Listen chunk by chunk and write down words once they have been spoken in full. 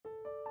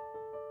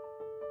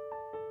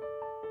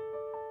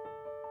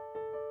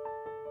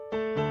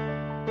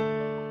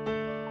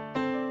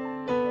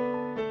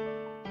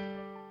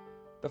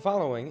The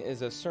following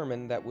is a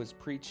sermon that was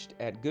preached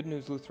at Good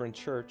News Lutheran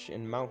Church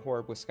in Mount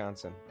Horeb,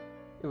 Wisconsin.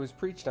 It was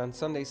preached on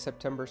Sunday,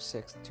 September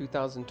 6th,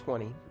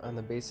 2020, on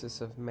the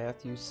basis of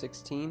Matthew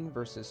 16,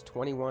 verses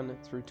 21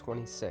 through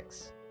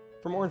 26.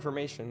 For more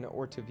information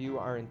or to view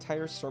our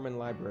entire sermon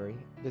library,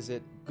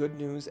 visit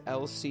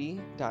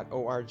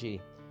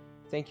goodnewslc.org.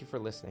 Thank you for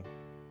listening.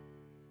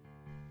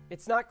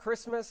 It's not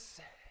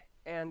Christmas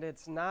and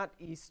it's not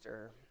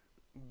Easter,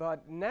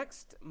 but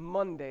next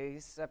Monday,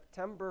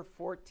 September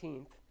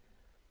 14th,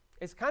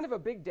 is kind of a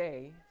big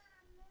day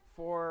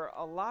for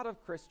a lot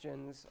of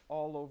Christians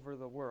all over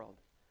the world.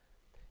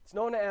 It's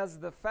known as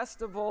the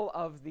Festival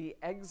of the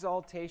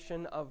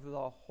Exaltation of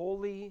the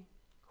Holy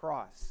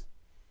Cross.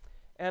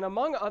 And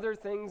among other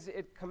things,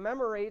 it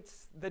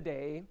commemorates the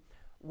day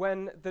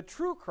when the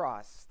true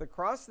cross, the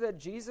cross that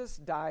Jesus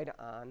died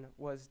on,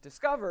 was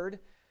discovered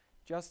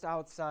just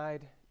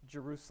outside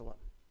Jerusalem.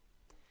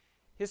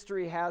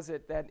 History has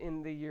it that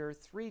in the year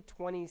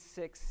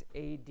 326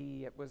 AD,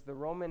 it was the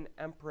Roman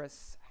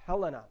Empress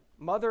Helena,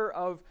 mother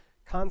of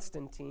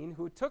Constantine,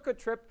 who took a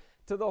trip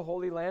to the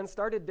Holy Land,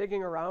 started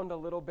digging around a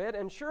little bit,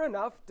 and sure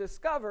enough,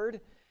 discovered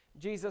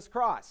Jesus'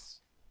 cross.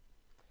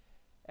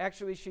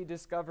 Actually, she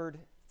discovered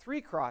 3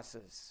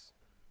 crosses,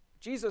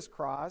 Jesus'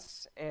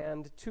 cross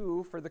and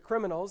 2 for the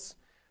criminals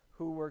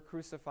who were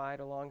crucified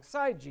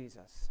alongside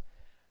Jesus.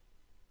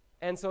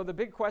 And so the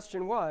big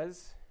question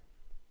was,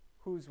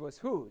 whose was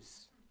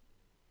whose?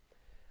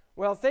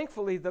 Well,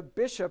 thankfully, the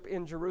bishop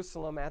in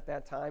Jerusalem at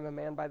that time, a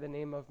man by the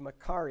name of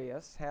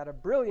Macarius, had a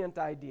brilliant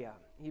idea.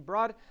 He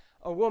brought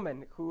a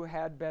woman who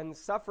had been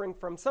suffering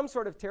from some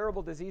sort of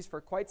terrible disease for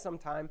quite some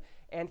time,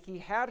 and he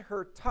had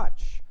her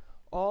touch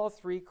all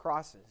 3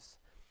 crosses.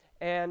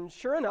 And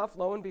sure enough,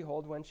 lo and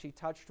behold, when she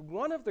touched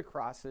one of the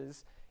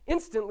crosses,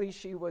 instantly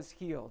she was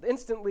healed.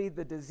 Instantly,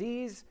 the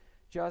disease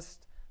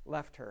just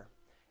left her.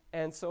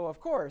 And so,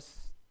 of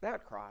course,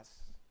 that cross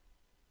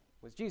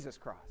was Jesus'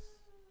 cross.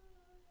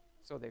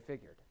 So they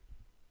figured.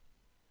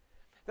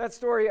 That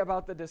story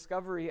about the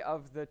discovery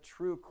of the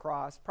true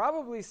cross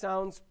probably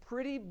sounds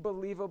pretty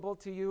believable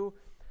to you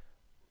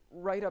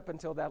right up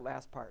until that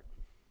last part.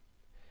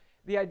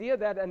 The idea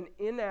that an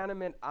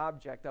inanimate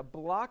object, a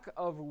block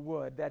of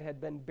wood that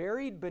had been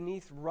buried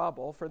beneath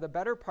rubble for the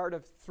better part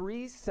of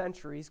 3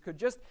 centuries, could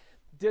just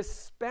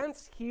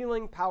dispense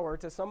healing power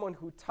to someone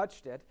who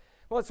touched it.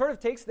 Well, it sort of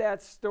takes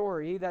that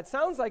story that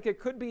sounds like it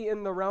could be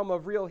in the realm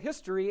of real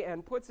history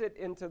and puts it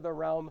into the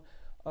realm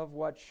of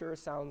what sure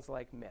sounds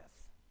like myth.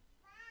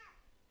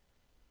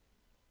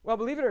 Well,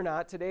 believe it or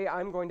not, today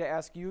I'm going to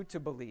ask you to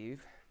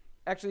believe,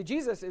 actually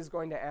Jesus is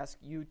going to ask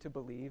you to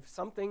believe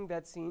something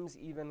that seems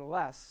even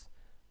less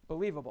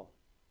believable.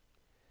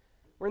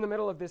 We're in the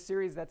middle of this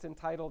series that's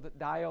entitled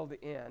Dialed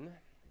In.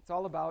 It's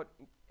all about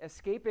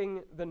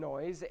escaping the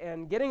noise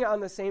and getting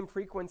on the same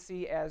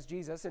frequency as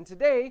Jesus. And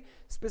today,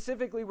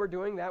 specifically, we're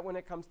doing that when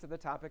it comes to the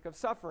topic of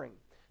suffering.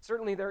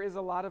 Certainly, there is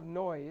a lot of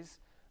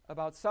noise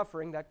about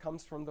suffering that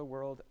comes from the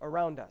world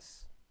around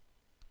us.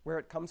 Where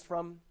it comes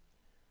from,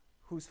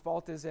 whose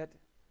fault is it,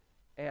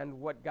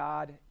 and what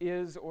God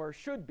is or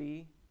should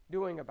be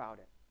doing about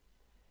it.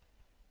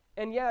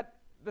 And yet,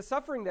 the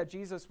suffering that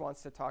Jesus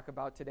wants to talk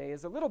about today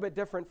is a little bit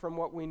different from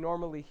what we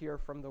normally hear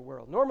from the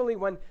world. Normally,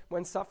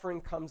 when suffering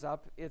comes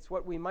up, it's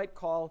what we might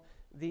call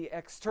the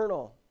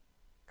external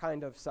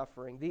kind of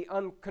suffering, the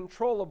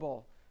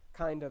uncontrollable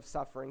kind of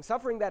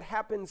suffering that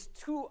happens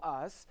to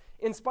us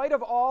in spite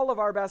of all of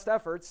our best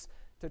efforts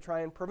to try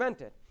and prevent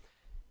it.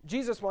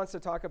 Jesus wants to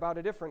talk about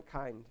a different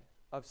kind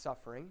of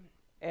suffering.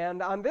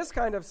 And on this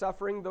kind of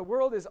suffering, the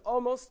world is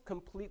almost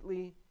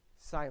completely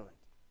silent.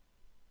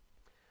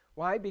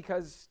 Why?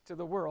 Because to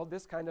the world,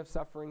 this kind of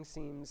suffering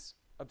seems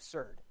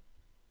absurd,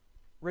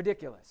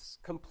 ridiculous,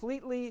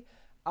 completely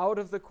out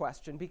of the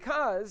question,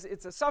 because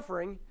it's a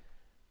suffering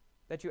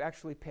that you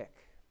actually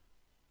pick.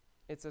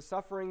 It's a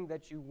suffering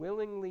that you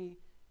willingly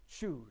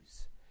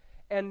choose.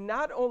 And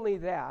not only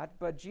that,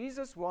 but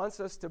Jesus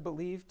wants us to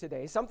believe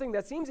today something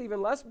that seems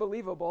even less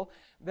believable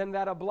than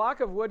that a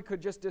block of wood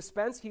could just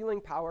dispense healing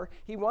power.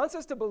 He wants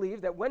us to believe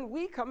that when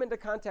we come into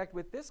contact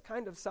with this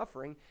kind of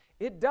suffering,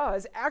 it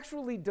does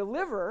actually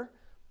deliver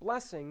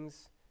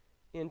blessings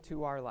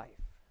into our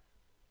life.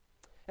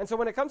 And so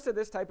when it comes to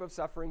this type of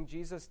suffering,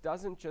 Jesus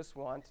doesn't just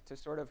want to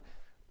sort of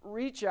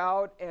reach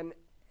out and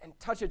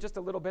touch it just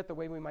a little bit the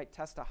way we might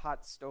test a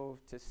hot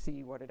stove to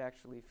see what it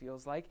actually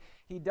feels like.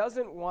 He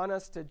doesn't want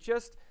us to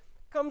just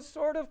come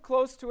sort of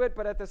close to it,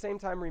 but at the same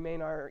time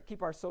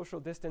keep our social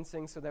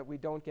distancing so that we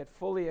don't get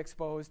fully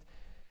exposed.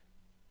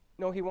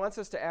 No, he wants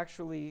us to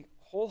actually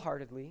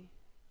wholeheartedly,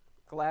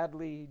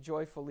 gladly,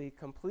 joyfully,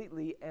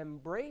 completely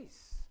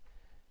embrace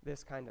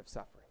this kind of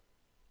suffering.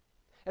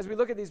 As we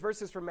look at these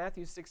verses from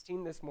Matthew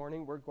 16 this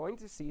morning, we're going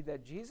to see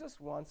that Jesus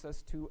wants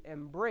us to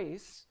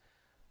embrace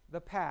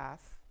the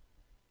path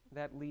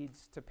that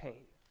leads to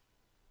pain.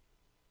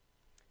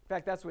 In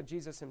fact, that's what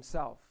Jesus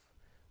himself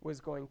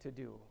was going to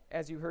do.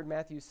 As you heard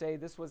Matthew say,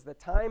 this was the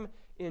time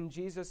in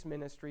Jesus'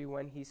 ministry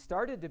when he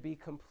started to be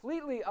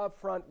completely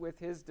upfront with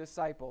his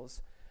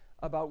disciples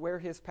about where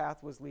his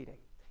path was leading.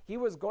 He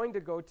was going to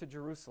go to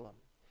Jerusalem.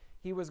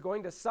 He was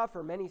going to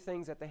suffer many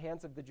things at the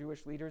hands of the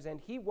Jewish leaders, and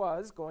he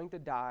was going to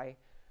die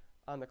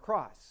on the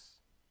cross.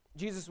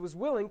 Jesus was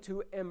willing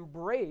to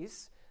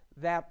embrace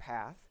that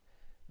path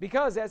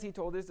because, as he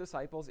told his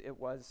disciples, it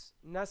was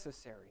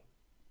necessary.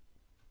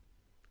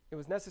 It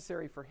was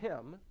necessary for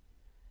him.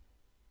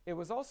 It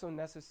was also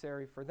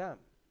necessary for them.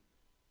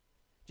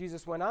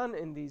 Jesus went on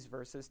in these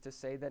verses to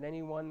say that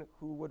anyone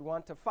who would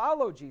want to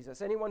follow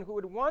Jesus, anyone who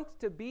would want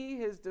to be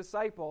his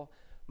disciple,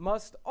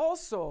 must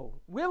also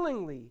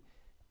willingly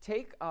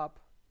take up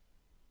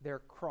their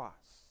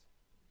cross.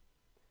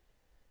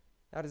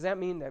 Now, does that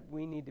mean that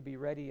we need to be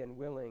ready and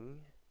willing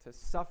to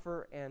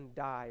suffer and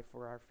die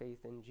for our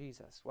faith in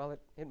Jesus? Well,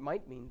 it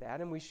might mean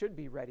that, and we should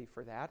be ready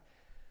for that.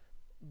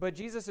 But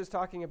Jesus is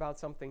talking about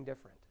something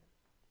different.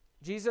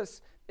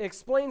 Jesus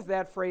explains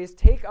that phrase,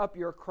 take up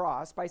your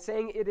cross, by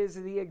saying it is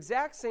the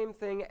exact same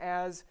thing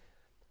as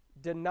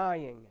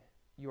denying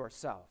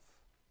yourself.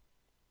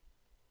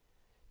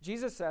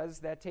 Jesus says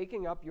that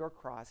taking up your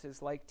cross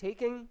is like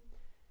taking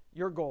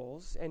your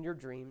goals and your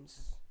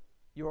dreams,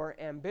 your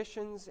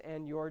ambitions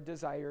and your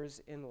desires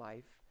in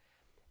life,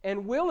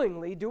 and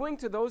willingly doing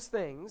to those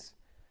things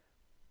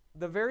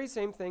the very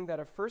same thing that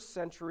a first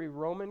century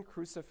Roman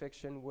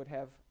crucifixion would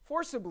have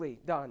forcibly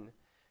done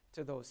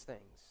to those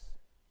things.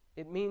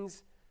 It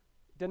means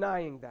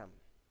denying them.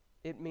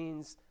 It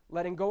means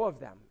letting go of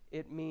them.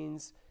 It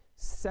means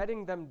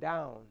setting them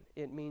down.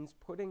 It means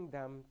putting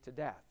them to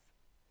death.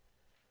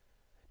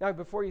 Now,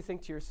 before you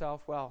think to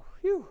yourself, well,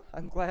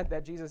 I'm glad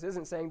that Jesus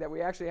isn't saying that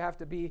we actually have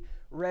to be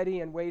ready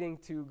and waiting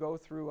to go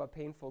through a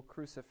painful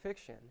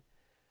crucifixion.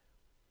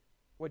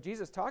 What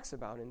Jesus talks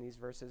about in these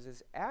verses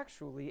is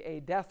actually a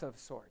death of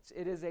sorts.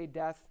 It is a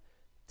death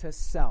to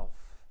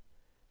self,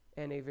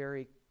 and a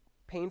very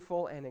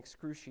painful and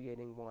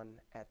excruciating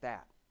one at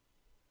that.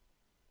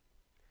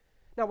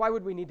 Now, why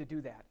would we need to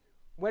do that?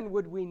 When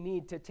would we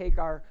need to take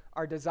our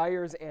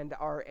desires and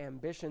our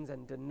ambitions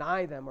and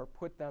deny them or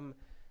put them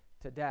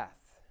to death?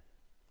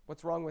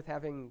 What's wrong with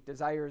having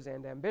desires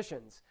and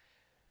ambitions?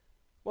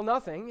 Well,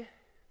 nothing,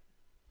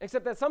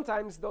 except that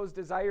sometimes those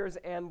desires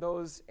and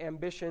those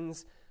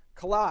ambitions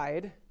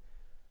collide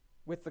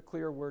with the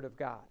clear Word of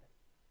God.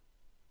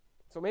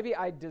 So maybe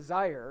I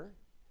desire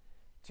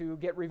to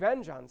get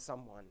revenge on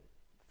someone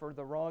for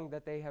the wrong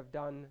that they have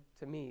done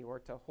to me, or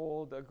to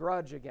hold a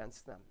grudge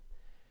against them.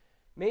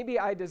 Maybe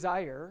I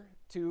desire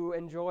to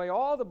enjoy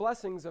all the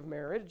blessings of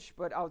marriage,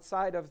 but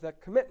outside of the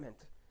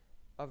commitment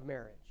of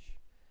marriage.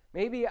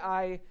 Maybe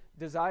I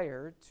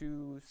desire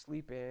to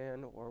sleep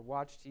in or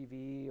watch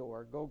TV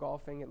or go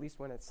golfing, at least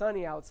when it's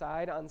sunny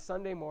outside, on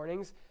Sunday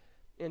mornings,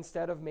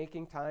 instead of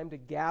making time to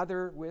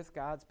gather with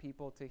God's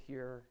people to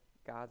hear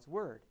God's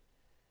word.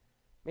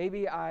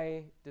 Maybe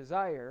I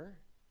desire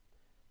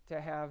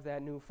to have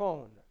that new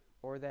phone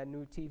or that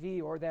new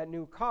TV or that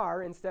new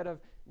car instead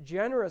of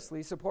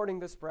generously supporting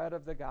the spread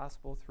of the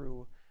gospel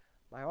through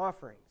my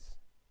offerings.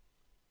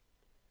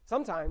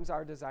 Sometimes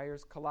our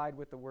desires collide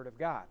with the Word of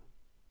God.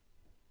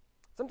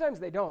 Sometimes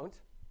they don't,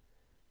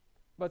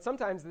 but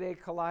sometimes they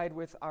collide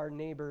with our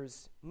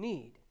neighbor's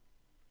need.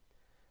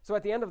 So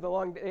at the end of the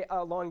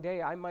long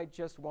day, I might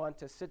just want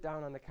to sit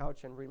down on the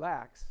couch and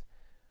relax,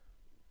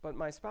 but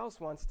my spouse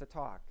wants to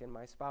talk, and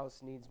my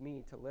spouse needs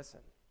me to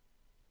listen.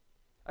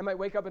 I might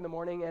wake up in the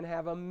morning and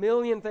have a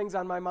million things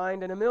on my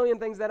mind and a million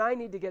things that I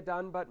need to get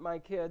done, but my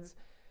kids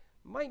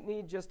might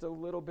need just a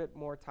little bit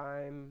more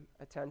time,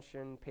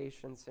 attention,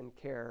 patience, and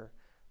care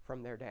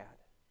from their dad.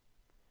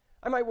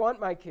 I might want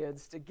my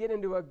kids to get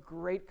into a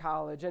great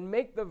college and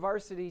make the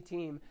varsity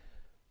team,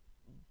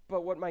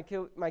 but what my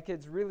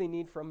kids really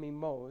need from me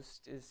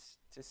most is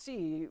to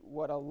see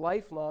what a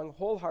lifelong,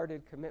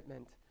 wholehearted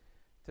commitment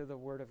to the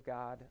Word of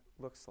God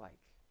looks like.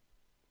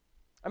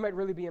 I might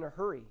really be in a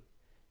hurry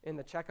in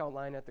the checkout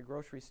line at the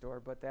grocery store,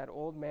 but that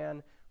old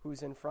man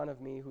who's in front of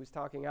me, who's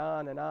talking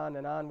on and on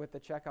and on with the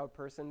checkout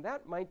person,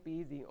 that might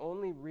be the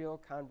only real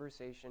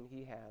conversation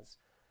he has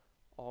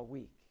all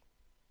week.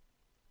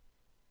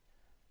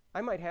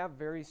 I might have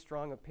very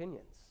strong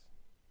opinions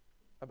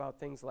about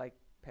things like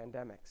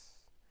pandemics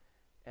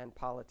and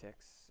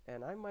politics,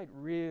 and I might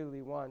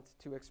really want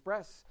to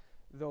express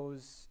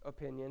those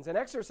opinions and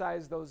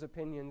exercise those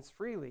opinions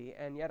freely,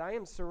 and yet I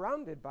am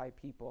surrounded by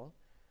people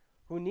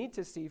who need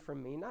to see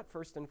from me, not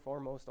first and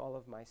foremost all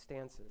of my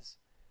stances,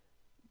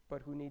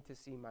 but who need to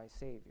see my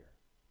Savior.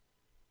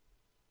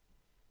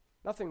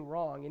 Nothing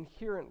wrong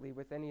inherently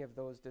with any of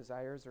those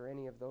desires or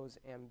any of those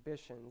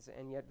ambitions,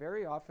 and yet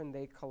very often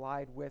they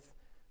collide with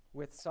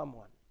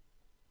someone.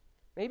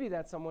 Maybe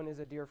that someone is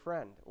a dear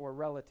friend or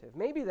relative.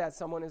 Maybe that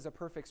someone is a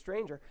perfect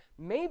stranger.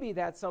 Maybe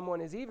that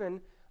someone is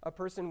even a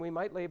person we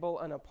might label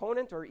an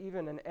opponent or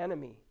even an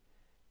enemy.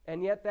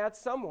 And yet that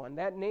someone,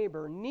 that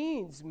neighbor,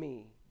 needs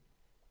me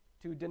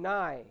to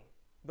deny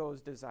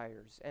those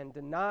desires and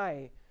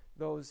deny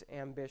those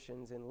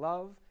ambitions in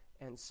love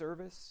and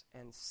service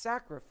and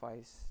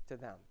sacrifice to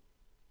them.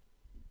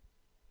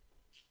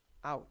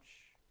 Ouch.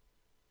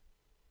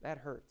 That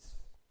hurts.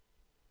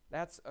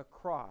 That's a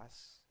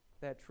cross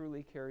that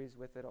truly carries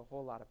with it a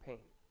whole lot of pain.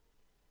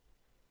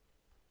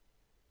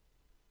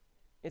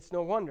 It's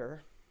no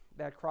wonder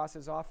that cross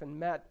is often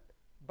met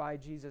by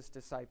Jesus'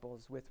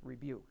 disciples with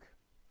rebuke.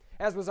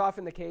 As was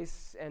often the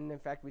case, and in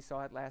fact we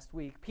saw it last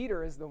week,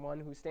 Peter is the one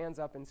who stands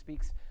up and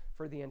speaks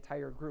for the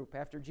entire group.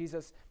 After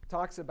Jesus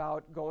talks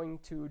about going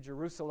to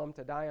Jerusalem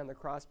to die on the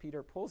cross,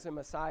 Peter pulls him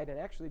aside and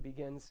actually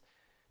begins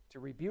to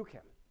rebuke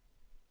him.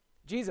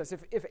 Jesus,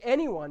 if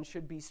anyone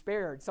should be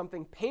spared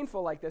something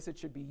painful like this, it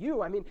should be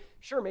you. I mean,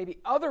 sure, maybe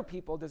other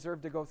people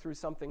deserve to go through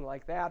something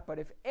like that, but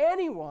if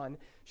anyone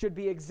should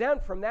be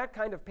exempt from that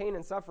kind of pain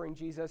and suffering,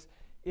 Jesus,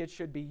 it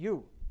should be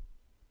you.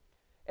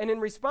 And in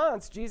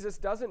response, Jesus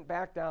doesn't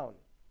back down.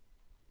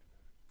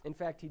 In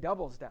fact, he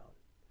doubles down.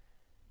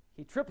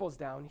 He triples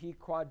down. He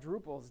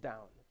quadruples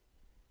down.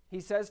 He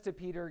says to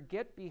Peter,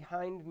 "Get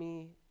behind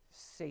me,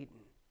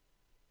 Satan."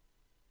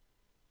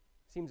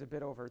 Seems a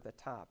bit over the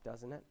top,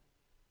 doesn't it?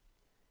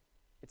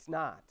 It's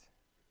not.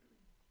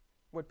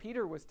 What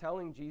Peter was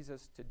telling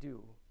Jesus to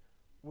do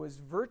was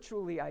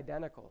virtually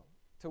identical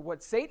to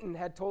what Satan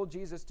had told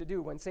Jesus to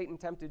do when Satan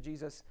tempted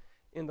Jesus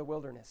in the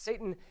wilderness.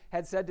 Satan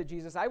had said to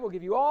Jesus, "I will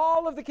give you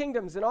all of the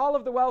kingdoms and all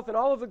of the wealth and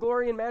all of the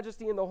glory and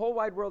majesty in the whole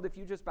wide world if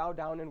you just bow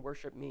down and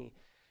worship me."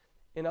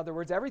 In other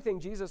words, everything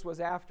Jesus was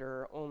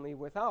after, only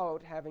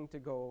without having to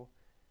go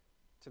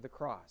to the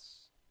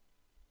cross.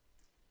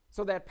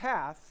 So that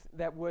path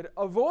that would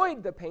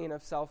avoid the pain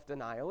of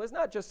self-denial is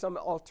not just some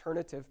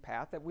alternative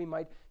path that we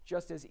might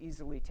just as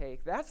easily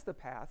take. That's the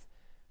path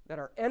that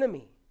our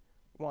enemy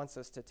wants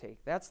us to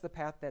take. That's the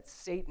path that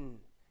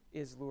Satan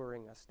is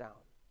luring us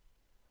down.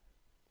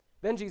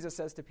 Then Jesus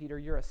says to Peter,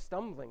 "You're a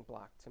stumbling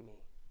block to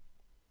me."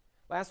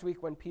 Last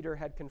week when Peter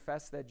had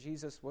confessed that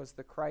Jesus was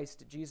the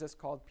Christ, Jesus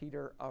called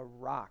Peter a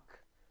rock.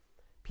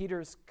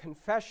 Peter's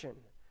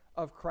confession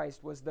of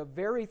Christ was the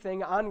very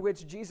thing on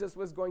which Jesus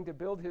was going to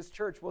build his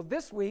church. Well,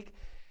 this week,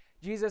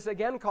 Jesus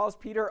again calls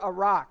Peter a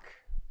rock,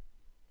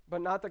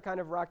 but not the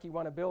kind of rock you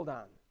want to build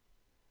on,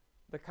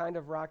 the kind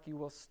of rock you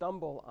will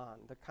stumble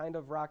on, the kind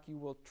of rock you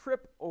will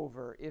trip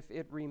over if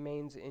it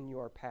remains in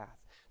your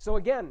path. So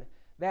again,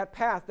 that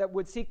path that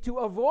would seek to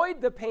avoid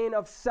the pain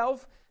of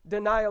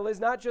self-denial is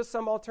not just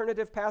some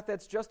alternative path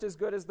that's just as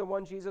good as the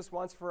one Jesus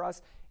wants for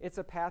us. It's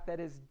a path that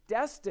is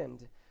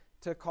destined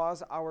to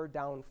cause our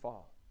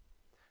downfall.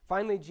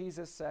 Finally,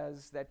 Jesus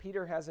says that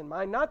Peter has in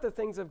mind not the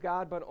things of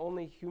God, but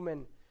only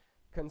human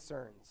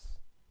concerns.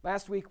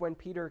 Last week, when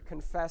Peter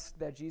confessed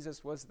that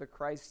Jesus was the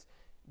Christ,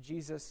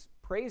 Jesus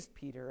praised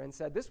Peter and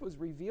said, "This was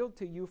revealed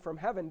to you from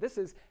heaven. This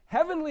is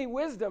heavenly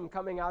wisdom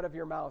coming out of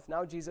your mouth."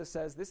 Now Jesus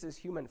says, "This is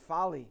human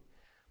folly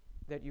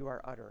that you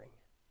are uttering."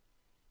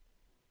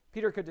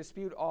 Peter could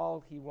dispute all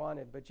he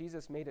wanted, but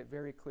Jesus made it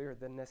very clear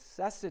the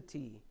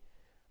necessity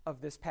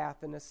of this path,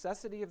 the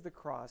necessity of the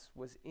cross,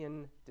 was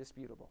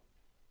indisputable.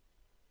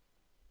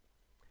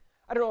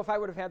 I don't know if I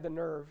would have had the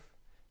nerve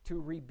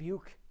to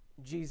rebuke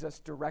Jesus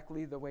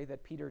directly the way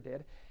that Peter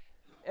did.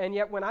 And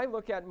yet when I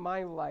look at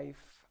my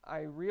life,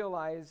 I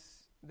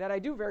realize that I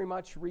do very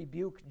much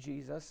rebuke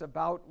Jesus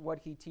about what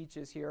he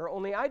teaches here,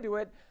 only I do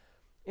it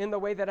in the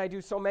way that I do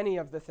so many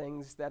of the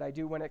things that I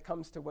do when it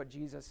comes to what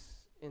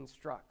Jesus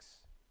instructs.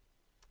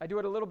 I do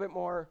it a little bit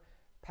more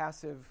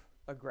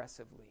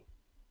passive-aggressively.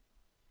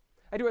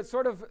 I do it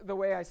sort of the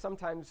way I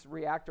sometimes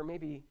react, or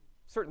maybe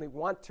certainly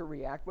want to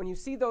react, when you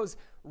see those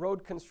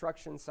road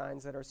construction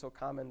signs that are so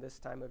common this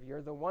time of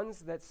year, the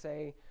ones that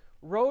say,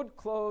 "Road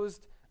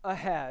closed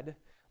ahead,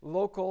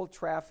 local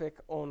traffic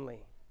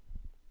only."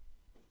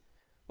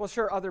 Well,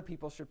 sure, other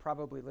people should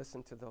probably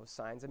listen to those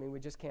signs. I mean, we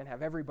just can't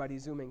have everybody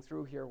zooming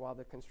through here while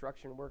the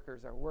construction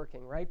workers are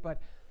working, right? But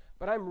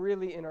I'm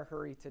really in a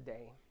hurry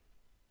today.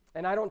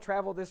 And I don't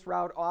travel this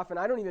route often.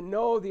 I don't even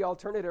know the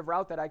alternative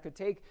route that I could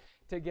take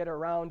to get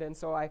around. And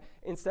so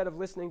instead of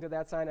listening to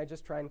that sign, I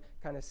just try and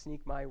kind of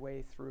sneak my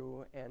way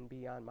through and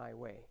be on my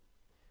way.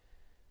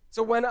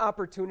 So when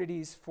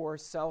opportunities for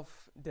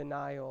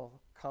self-denial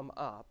come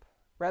up,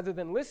 rather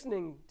than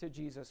listening to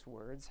Jesus'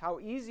 words, how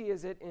easy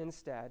is it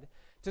instead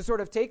to sort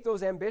of take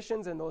those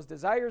ambitions and those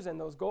desires and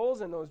those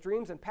goals and those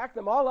dreams and pack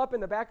them all up in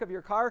the back of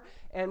your car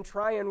and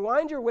try and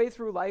wind your way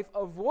through life,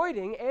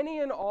 avoiding any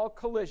and all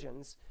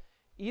collisions,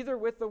 either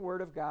with the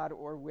Word of God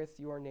or with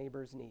your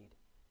neighbor's need,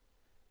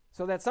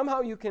 so that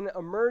somehow you can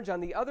emerge on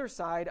the other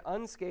side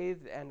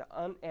unscathed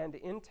and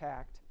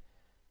intact,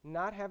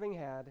 not having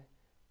had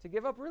to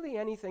give up really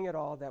anything at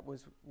all that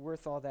was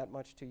worth all that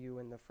much to you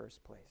in the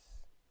first place.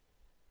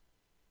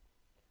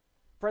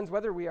 Friends,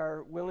 whether we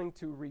are willing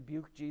to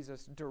rebuke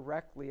Jesus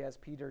directly as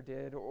Peter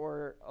did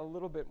or a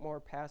little bit more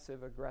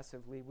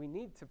passive-aggressively, we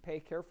need to pay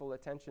careful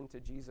attention to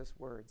Jesus'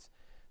 words.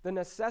 The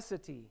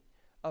necessity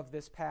of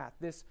this path,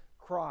 this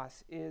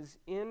cross, is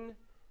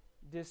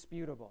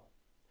indisputable.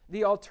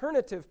 The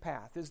alternative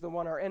path is the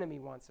one our enemy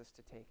wants us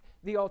to take.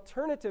 The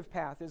alternative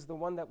path is the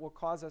one that will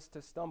cause us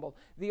to stumble.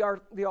 The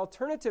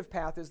alternative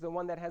path is the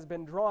one that has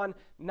been drawn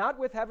not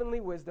with heavenly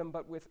wisdom,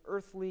 but with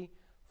earthly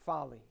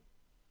folly.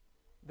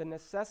 The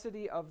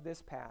necessity of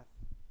this path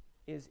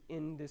is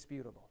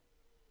indisputable.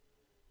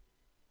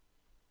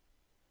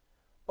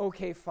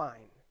 Okay,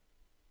 fine.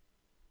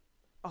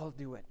 I'll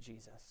do it,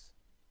 Jesus.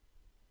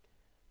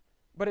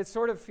 But it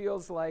sort of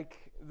feels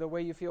like the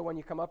way you feel when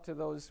you come up to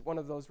one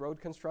of those road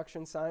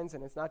construction signs,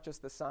 and it's not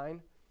just the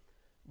sign,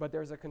 but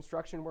there's a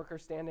construction worker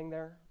standing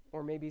there,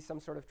 or maybe some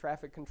sort of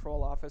traffic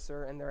control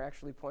officer, and they're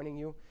actually pointing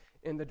you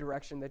in the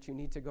direction that you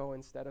need to go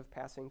instead of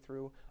passing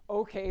through.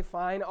 Okay,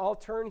 fine, I'll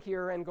turn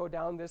here and go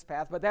down this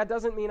path, but that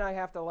doesn't mean I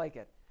have to like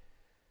it.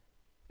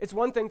 It's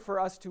one thing for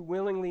us to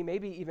willingly,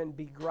 maybe even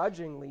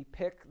begrudgingly,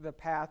 pick the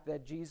path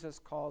that Jesus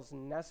calls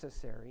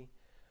necessary,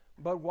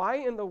 but why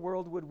in the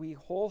world would we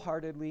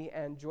wholeheartedly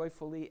and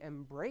joyfully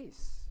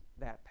embrace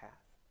that path?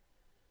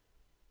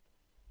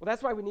 Well,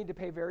 that's why we need to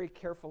pay very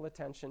careful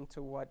attention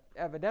to what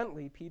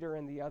evidently Peter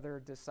and the other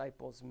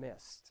disciples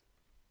missed.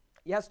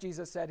 Yes,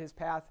 Jesus said his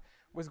path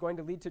was going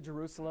to lead to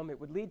Jerusalem.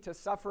 It would lead to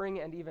suffering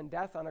and even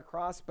death on a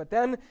cross. But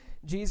then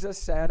Jesus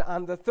said,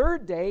 on the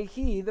third day,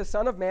 he, the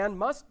Son of Man,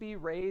 must be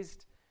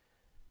raised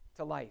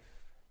to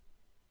life.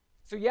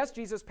 So yes,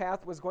 Jesus'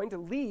 path was going to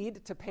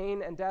lead to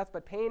pain and death,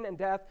 but pain and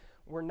death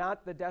were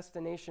not the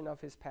destination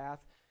of his path.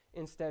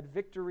 Instead,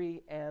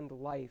 victory and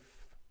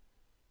life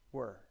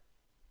were.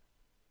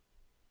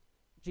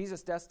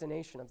 Jesus'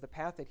 destination of the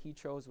path that he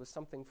chose was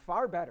something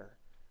far better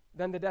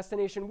than the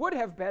destination would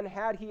have been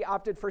had he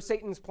opted for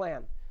Satan's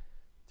plan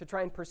to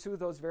try and pursue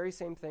those very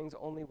same things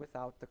only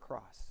without the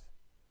cross.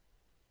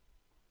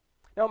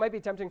 Now, it might be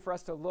tempting for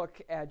us to look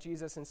at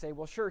Jesus and say,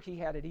 well, sure, he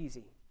had it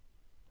easy.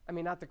 I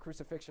mean, not the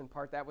crucifixion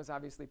part. That was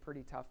obviously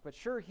pretty tough. But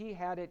sure, he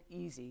had it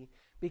easy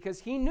because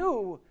he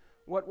knew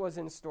what was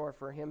in store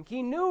for him.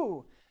 He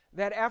knew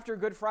that after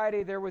Good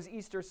Friday there was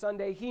Easter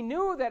Sunday. He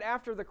knew that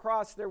after the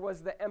cross there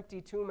was the empty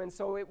tomb. And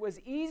so it was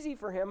easy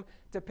for him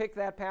to pick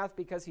that path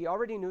because he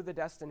already knew the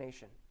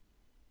destination.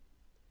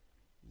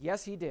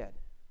 Yes, he did.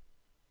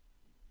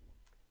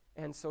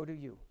 And so do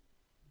you.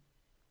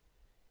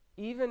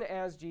 Even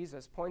as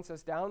Jesus points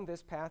us down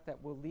this path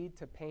that will lead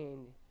to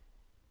pain,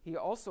 he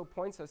also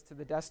points us to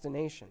the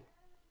destination.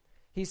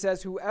 He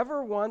says,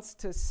 whoever wants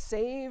to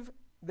save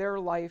their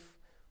life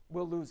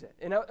will lose it.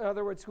 In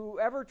other words,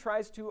 whoever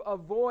tries to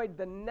avoid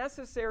the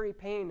necessary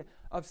pain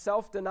of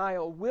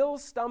self-denial will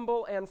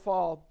stumble and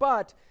fall,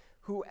 but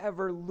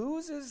whoever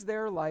loses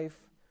their life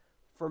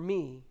for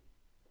me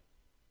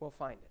will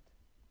find it.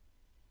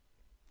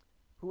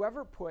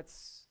 Whoever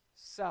puts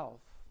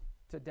self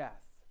to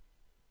death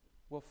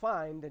will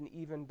find an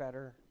even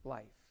better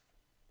life.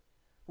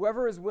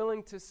 Whoever is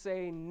willing to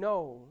say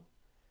no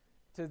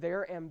to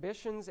their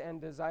ambitions and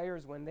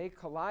desires when they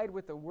collide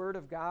with the Word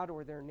of God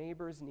or their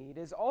neighbor's need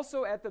is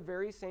also at the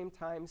very same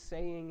time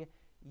saying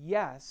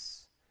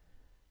yes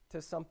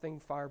to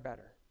something far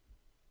better.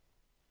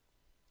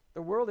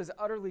 The world is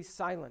utterly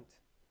silent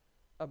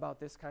about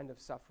this kind of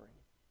suffering.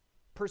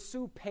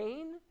 Pursue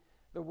pain,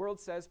 the world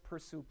says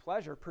pursue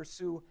pleasure,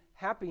 pursue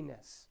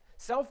happiness.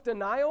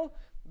 Self-denial,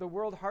 the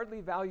world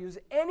hardly values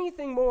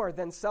anything more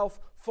than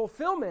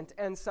self-fulfillment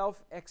and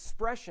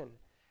self-expression.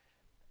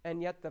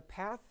 And yet the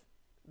path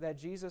that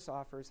Jesus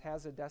offers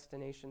has a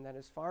destination that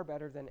is far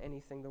better than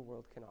anything the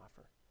world can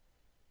offer.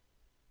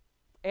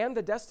 And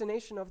the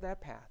destination of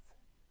that path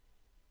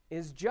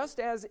is just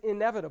as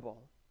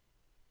inevitable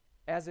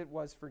as it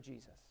was for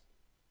Jesus.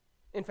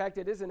 In fact,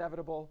 it is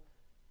inevitable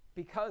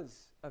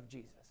because of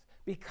Jesus.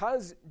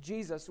 Because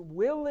Jesus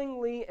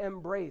willingly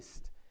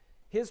embraced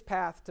his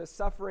path to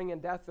suffering and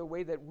death the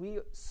way that we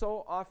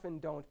so often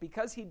don't.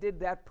 Because he did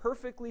that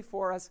perfectly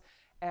for us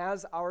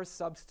as our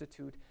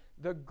substitute.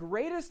 The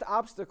greatest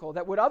obstacle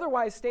that would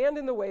otherwise stand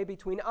in the way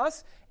between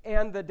us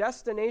and the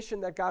destination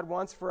that God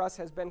wants for us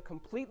has been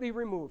completely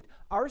removed.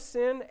 Our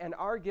sin and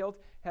our guilt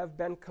have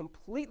been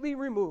completely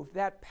removed.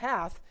 That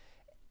path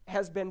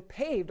has been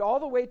paved all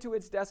the way to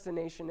its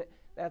destination.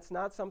 That's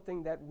not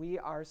something that we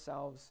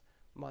ourselves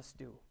must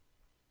do.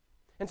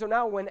 And so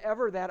now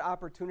whenever that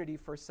opportunity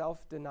for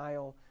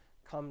self-denial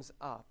comes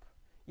up,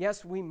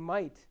 yes, we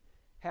might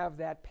have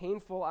that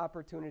painful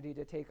opportunity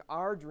to take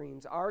our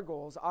dreams, our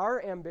goals,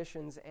 our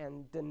ambitions,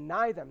 and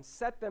deny them,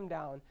 set them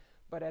down.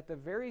 But at the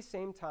very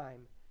same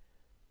time,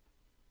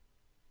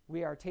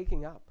 we are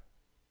taking up,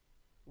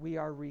 we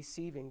are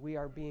receiving, we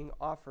are being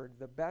offered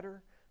the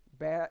better,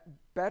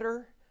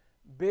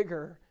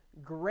 bigger,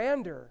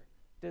 grander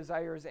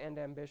desires and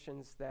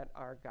ambitions that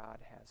our God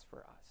has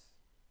for us.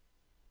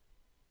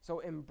 So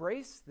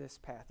embrace this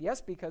path. Yes,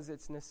 because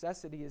its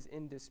necessity is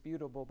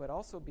indisputable, but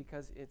also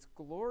because its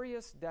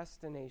glorious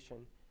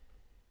destination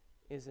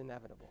is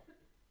inevitable.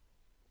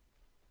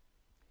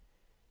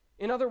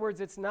 In other words,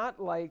 it's not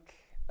like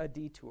a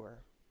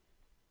detour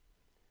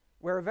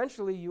where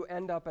eventually you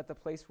end up at the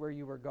place where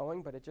you were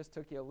going, but it just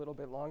took you a little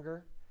bit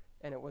longer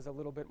and it was a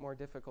little bit more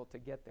difficult to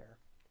get there.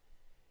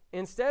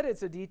 Instead,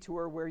 it's a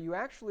detour where you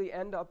actually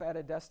end up at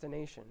a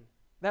destination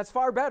that's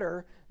far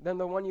better than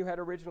the one you had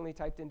originally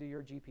typed into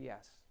your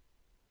GPS.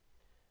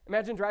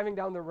 Imagine driving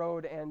down the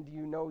road and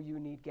you know you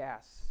need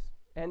gas.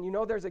 And you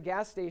know there's a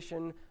gas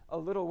station a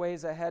little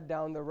ways ahead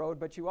down the road,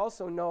 but you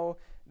also know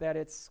that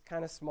it's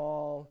kind of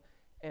small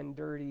and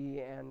dirty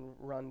and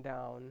run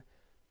down.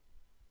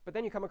 But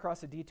then you come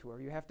across a detour.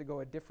 You have to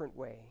go a different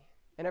way.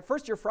 And at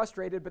first you're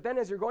frustrated, but then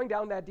as you're going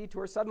down that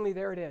detour, suddenly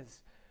there it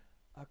is,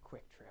 a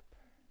Quick Trip.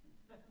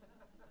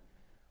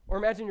 Or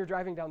imagine you're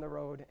driving down the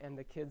road and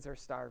the kids are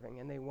starving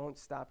and they won't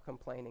stop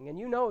complaining. And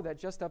you know that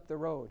just up the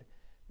road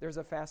there's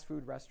a fast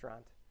food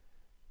restaurant.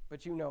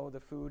 But you know the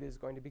food is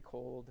going to be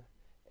cold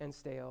and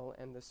stale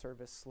and the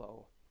service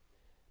slow.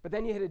 But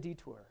then you hit a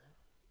detour.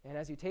 And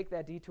as you take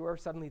that detour,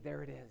 suddenly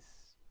there it is,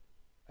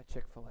 a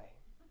Chick-fil-A.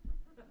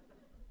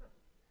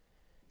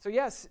 So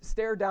yes,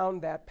 stare down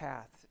that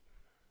path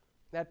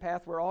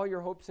where all your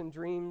hopes and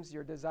dreams,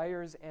 your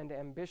desires and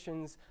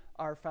ambitions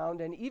are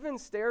found, and even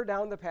stare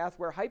down the path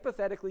where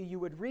hypothetically you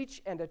would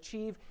reach and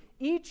achieve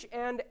each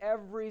and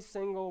every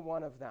single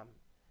one of them.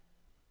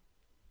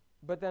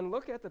 But then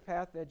look at the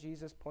path that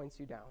Jesus points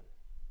you down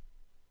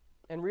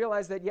and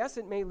realize that yes,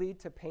 it may lead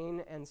to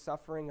pain and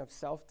suffering of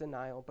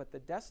self-denial, but the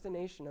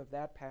destination of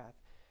that path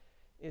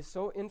is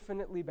so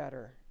infinitely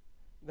better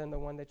than the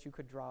one that you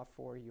could draw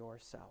for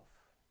yourself.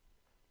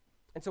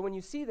 And so when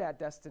you see that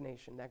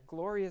destination, that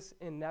glorious,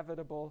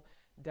 inevitable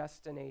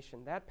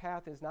destination, that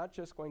path is not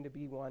just going to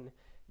be one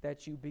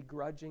that you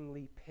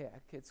begrudgingly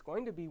pick. It's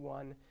going to be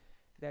one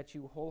that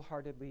you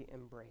wholeheartedly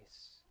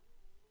embrace.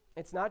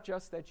 It's not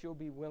just that you'll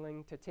be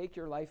willing to take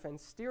your life and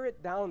steer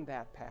it down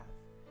that path.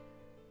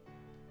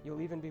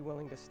 You'll even be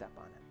willing to step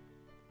on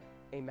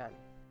it.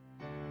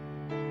 Amen.